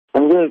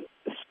I'm going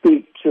to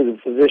speak to the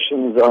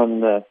physicians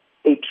on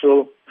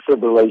atrial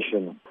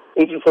fibrillation.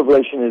 Atrial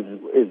fibrillation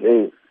is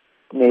an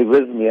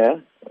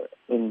arrhythmia,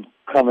 in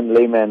common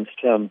layman's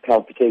term,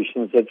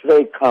 palpitations. It's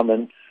very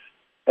common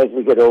as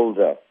we get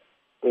older.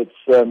 It's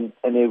an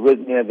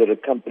arrhythmia that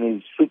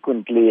accompanies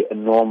frequently a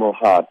normal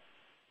heart,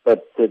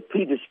 but the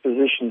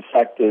predisposition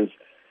factors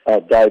are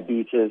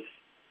diabetes,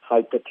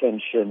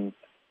 hypertension,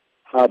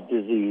 heart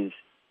disease,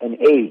 and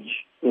age.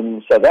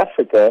 In South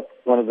Africa,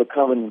 one of the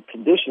common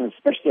conditions,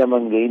 especially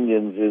among the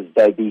Indians, is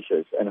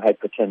diabetes and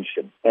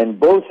hypertension. And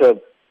both are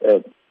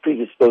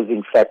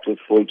predisposing factors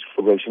for atrial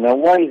fibrillation. Now,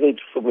 why is atrial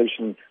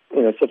fibrillation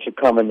such a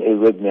common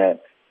arrhythmia?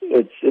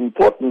 It's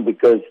important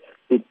because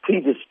it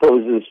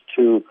predisposes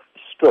to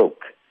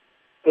stroke.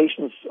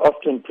 Patients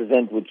often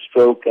present with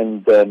stroke,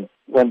 and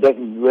one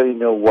doesn't really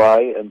know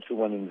why until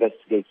one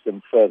investigates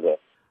them further.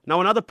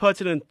 Now, another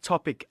pertinent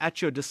topic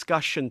at your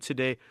discussion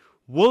today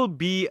will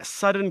be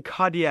sudden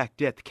cardiac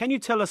death. Can you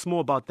tell us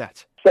more about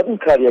that? Sudden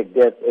cardiac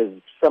death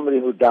is somebody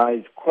who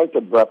dies quite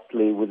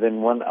abruptly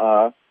within 1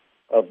 hour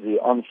of the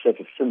onset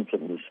of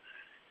symptoms.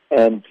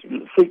 And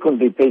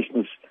frequently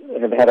patients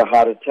have had a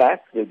heart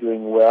attack, they're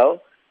doing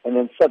well, and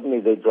then suddenly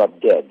they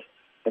drop dead.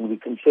 And we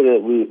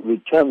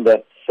term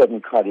that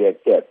sudden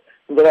cardiac death.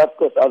 And there are, of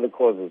course, other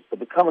causes, but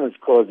the commonest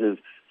cause is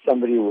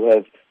somebody who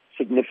has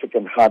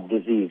significant heart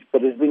disease,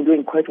 but has been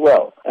doing quite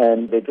well,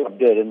 and they drop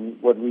dead.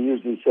 And what we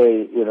usually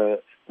say, in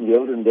the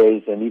olden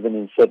days, and even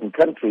in certain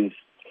countries,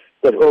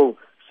 that,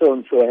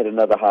 so-and-so had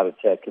another heart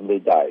attack and they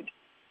died.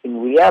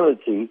 In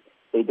reality,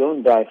 they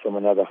don't die from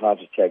another heart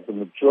attack. The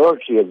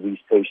majority of these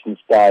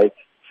patients die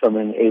from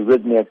an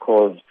arrhythmia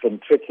called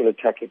ventricular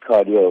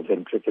tachycardia or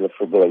ventricular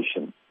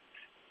fibrillation.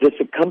 This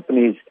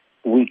accompanies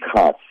weak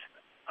hearts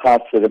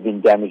that have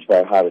been damaged by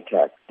a heart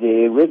attack. The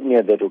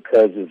arrhythmia that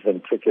occurs is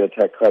ventricular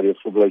tachycardia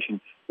fibrillation,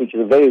 which is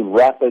a very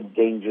rapid,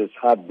 dangerous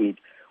heartbeat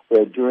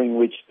during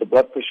which the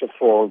blood pressure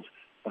falls,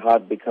 the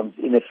heart becomes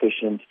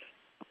inefficient,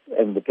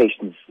 and the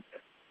patients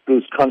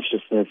lose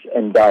consciousness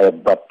and die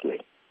abruptly.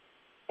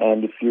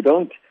 And if you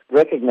don't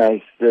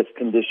recognize this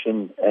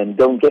condition and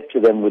don't get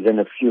to them within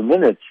a few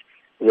minutes,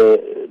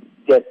 the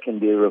death can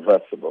be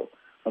irreversible.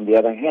 On the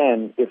other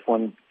hand, if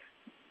one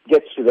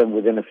gets to them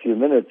within a few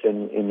minutes,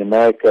 and in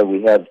America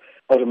we have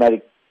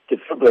automatic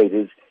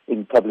defibrillators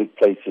in public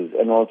places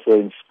and also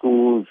in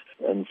schools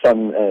and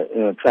some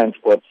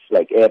transports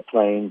like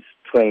airplanes,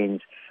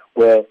 trains,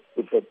 where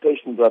if a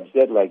patient drops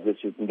dead like this,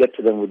 you can get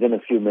to them within a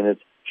few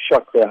minutes,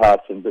 shock their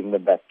hearts and bring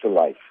them back to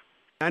life.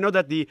 I know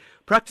that the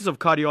practice of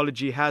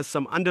cardiology has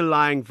some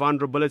underlying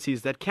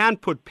vulnerabilities that can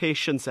put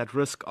patients at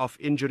risk of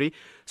injury.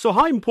 So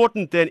how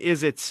important then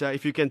is it,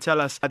 if you can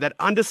tell us, that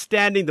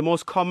understanding the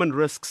most common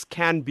risks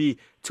can be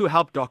to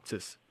help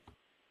doctors?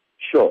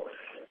 Sure.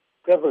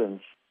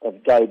 Prevalence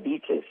of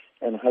diabetes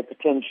and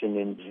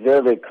hypertension is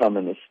very, very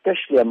common,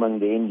 especially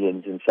among the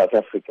Indians in South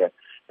Africa.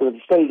 There was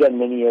a study done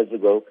many years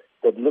ago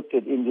that looked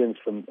at Indians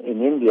in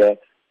India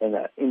and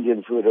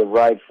Indians who had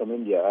arrived from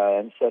India, our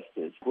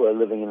ancestors, who are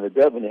living in the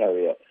Durban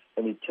area.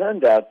 And it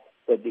turned out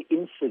that the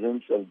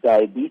incidence of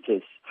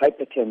diabetes,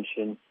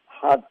 hypertension,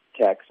 heart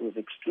attacks was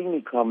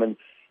extremely common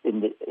in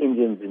the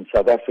Indians in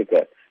South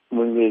Africa.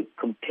 When we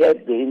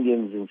compared the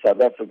Indians in South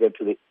Africa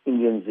to the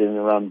Indians in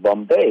around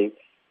Bombay,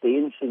 the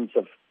incidence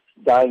of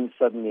dying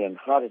suddenly and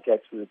heart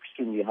attacks was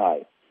extremely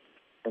high.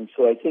 And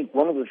so I think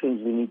one of the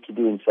things we need to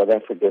do in South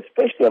Africa,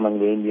 especially among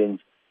the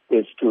Indians,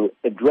 is to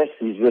address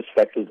these risk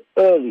factors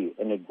early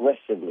and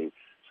aggressively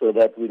so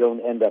that we don't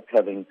end up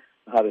having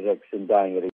heart attacks and dying at a